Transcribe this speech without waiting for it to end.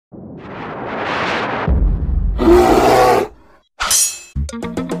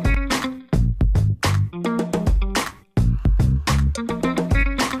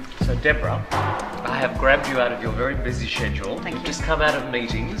Deborah, I have grabbed you out of your very busy schedule. Thank you. Just come out of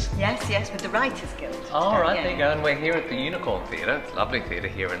meetings. Yes, yes, with the Writers Guild. Oh, right, yeah. There you go. And we're here at the Unicorn Theatre, lovely theatre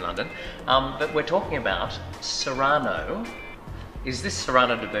here in London. But we're talking about Cyrano. Is this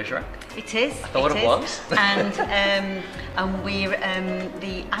Cyrano de Bergerac? It is. I thought it was. And we're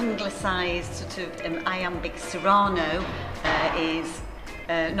the anglicised sort of iambic Cyrano is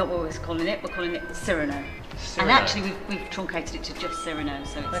not what we're calling it. We're calling it Cyrano. And actually, we've truncated it to just Cyrano,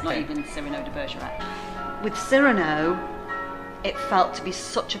 so it's not even Cyrano de Bergerac. With Cyrano, it felt to be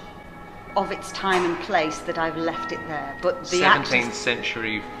such a of its time and place that I've left it there. But the 17th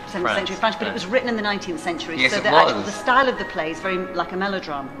century France. But it was written in the 19th century, yes, so the style of the play is very like a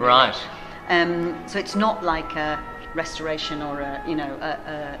melodrama. Really. Right. So it's not like a restoration or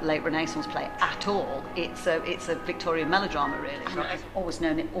a late Renaissance play at all. It's a Victorian melodrama, really. And I've always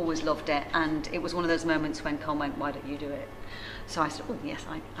known it, always loved it, and it was one of those moments when Cole went, "Why don't you do it?" So I said, "Oh yes,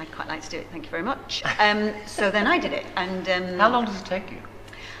 I'd quite like to do it. Thank you very much." So then I did it. And how long does it take you?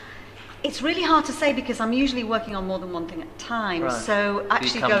 It's really hard to say because I'm usually working on more than one thing at a time. Right. So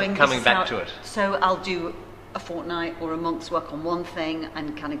actually coming back to it. So I'll do a fortnight or a month's work on one thing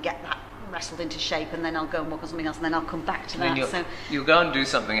and kind of get that wrestled into shape, and then I'll go and work on something else, and then I'll come back to that. So you'll go and do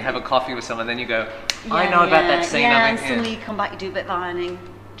something, have a coffee with someone, then you go, I know about that scene. Yeah, and suddenly you come back, you do a bit of ironing.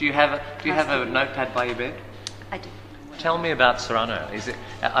 Do you have a notepad by your bed? I do. Tell me about Cyrano.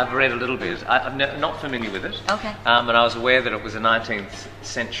 I've read a little bit. I'm not familiar with it. Okay. But I was aware that it was a 19th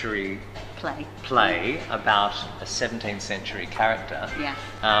century play about a 17th century character. Yeah.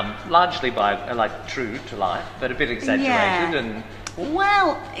 Largely true to life, but a bit exaggerated and.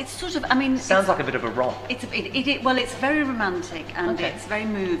 Well, it's sort of. I mean, sounds like a bit of a romp. Well, it's very romantic and it's very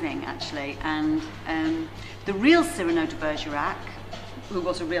moving actually. And the real Cyrano de Bergerac, who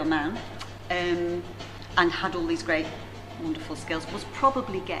was a real man, and had all these great, wonderful skills, was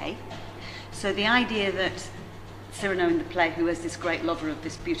probably gay. So the idea that Cyrano in the play, who is this great lover of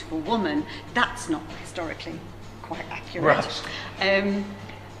this beautiful woman, that's not historically quite accurate. Right.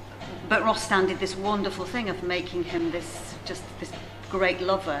 But Rostand did this wonderful thing of making him this great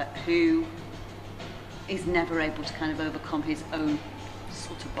lover who is never able to kind of overcome his own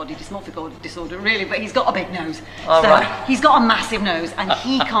sort of body dysmorphic disorder, really, but he's got a big nose. He's got a massive nose and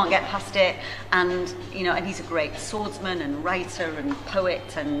he can't get past it, and and he's a great swordsman and writer and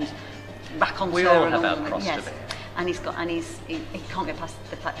poet and raconteur. We all have our cross to bear. And he can't get past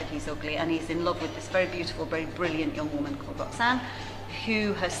the fact that he's ugly, and he's in love with this very beautiful, very brilliant young woman called Roxanne,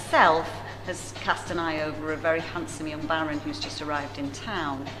 who herself has cast an eye over a very handsome young baron who's just arrived in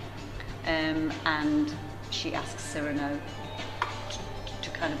town, and she asks Cyrano to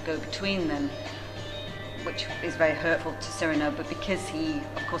kind of go between them, which is very hurtful to Cyrano, but because he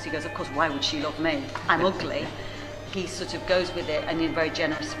goes, of course, why would she love me? I'm ugly. He sort of goes with it, and in a very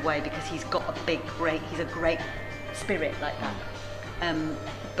generous way, because he's got he's a great spirit like that.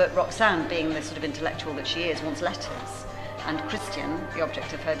 But Roxanne, being the sort of intellectual that she is, wants letters. And Christian, the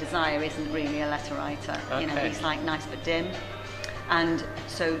object of her desire, isn't really a letter writer. Okay. He's like nice but dim. And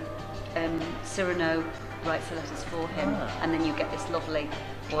so Cyrano writes the letters for him, and then you get this lovely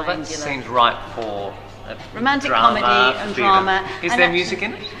triangular. Well, that seems right for romantic comedy and drama. Is there music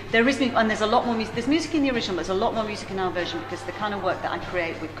in it? There is, and there's a lot more music. There's music in the original, but there's a lot more music in our version because the kind of work that I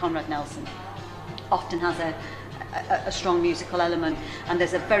create with Conrad Nelson often has a strong musical element, and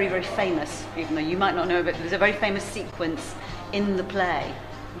there's a very, very famous, even though you might not know of it, there's a very famous sequence in the play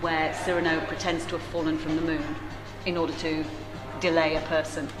where Cyrano pretends to have fallen from the moon in order to delay a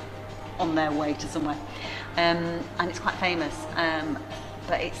person on their way to somewhere, and it's quite famous,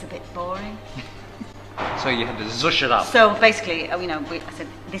 but it's a bit boring. So you had to zush it up. So basically, I said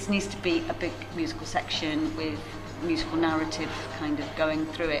this needs to be a big musical section with musical narrative kind of going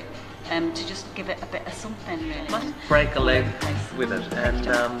through it, to just give it a bit of something, really. Might break a leg with it, and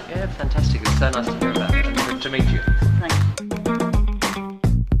fantastic. It's so nice to hear about it, to meet you. Thanks.